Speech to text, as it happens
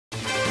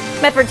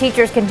Medford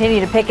teachers continue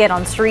to picket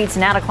on streets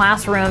and out of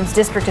classrooms.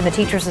 District and the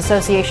Teachers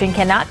Association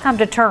cannot come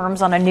to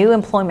terms on a new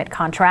employment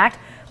contract.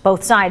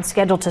 Both sides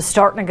scheduled to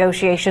start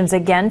negotiations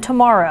again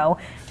tomorrow.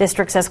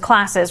 District says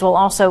classes will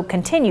also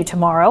continue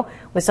tomorrow,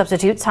 with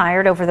substitutes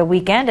hired over the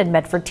weekend and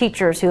Medford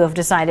teachers who have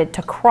decided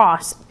to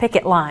cross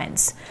picket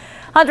lines.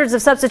 Hundreds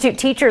of substitute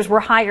teachers were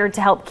hired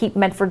to help keep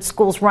Medford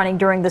schools running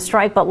during the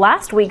strike, but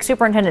last week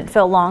Superintendent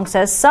Phil Long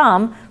says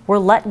some were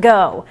let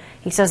go.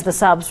 He says the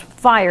subs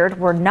fired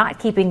were not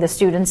keeping the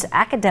students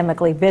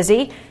academically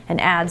busy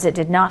and adds it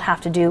did not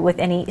have to do with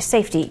any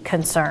safety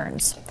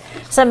concerns.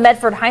 Some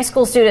Medford high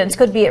school students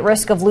could be at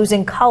risk of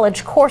losing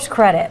college course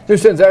credit.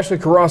 News 10's Ashley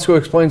Carrasco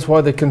explains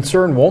why the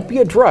concern won't be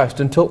addressed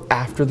until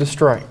after the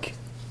strike.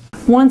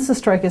 Once the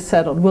strike is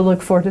settled, we'll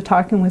look forward to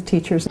talking with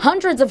teachers.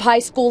 Hundreds of high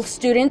school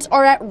students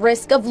are at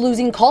risk of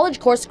losing college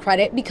course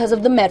credit because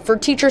of the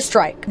Medford teacher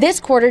strike. This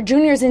quarter,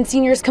 juniors and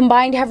seniors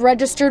combined have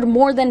registered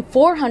more than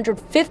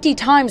 450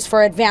 times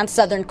for advanced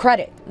Southern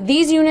credit.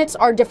 These units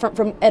are different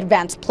from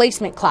advanced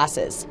placement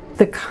classes.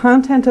 The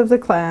content of the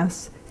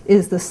class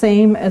is the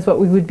same as what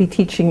we would be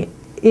teaching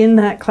in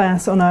that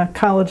class on a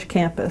college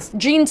campus.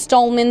 Gene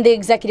Stolman, the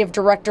executive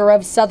director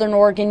of Southern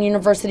Oregon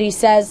University,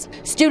 says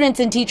students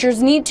and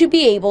teachers need to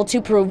be able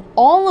to prove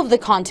all of the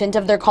content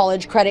of their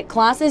college credit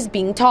class is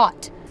being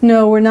taught.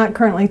 No, we're not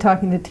currently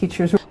talking to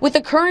teachers. With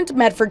the current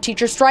Medford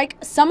teacher strike,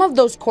 some of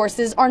those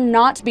courses are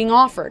not being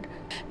offered,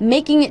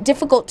 making it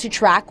difficult to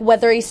track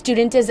whether a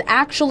student is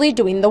actually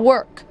doing the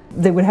work.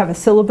 They would have a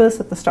syllabus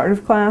at the start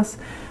of class,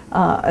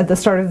 at the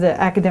start of the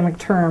academic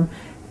term,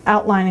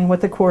 outlining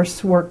what the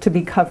coursework to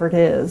be covered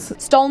is.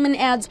 Stallman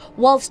adds,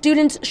 while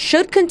students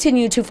should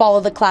continue to follow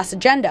the class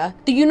agenda,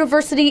 the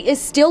university is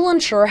still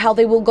unsure how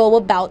they will go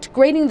about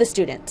grading the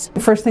students.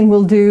 The first thing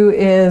we'll do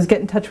is get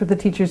in touch with the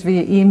teachers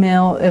via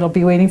email. It'll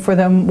be waiting for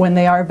them when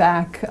they are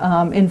back,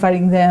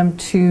 inviting them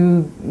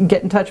to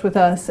get in touch with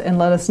us and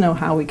let us know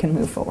how we can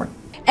move forward.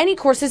 Any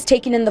courses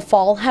taken in the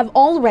fall have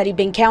already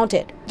been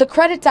counted. The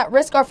credits at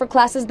risk are for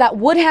classes that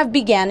would have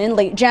began in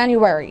late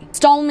January.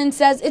 Stallman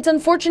says it's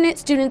unfortunate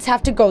students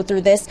have to go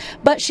through this,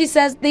 but she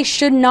says they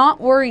should not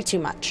worry too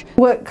much.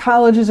 What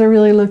colleges are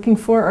really looking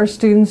for are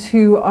students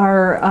who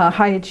are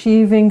high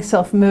achieving,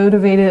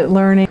 self-motivated,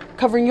 learning.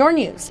 Covering your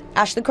news,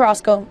 Ashley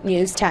Carrasco,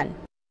 News 10.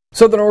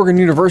 Southern Oregon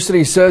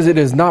University says it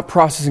is not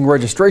processing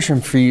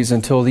registration fees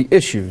until the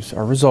issues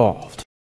are resolved.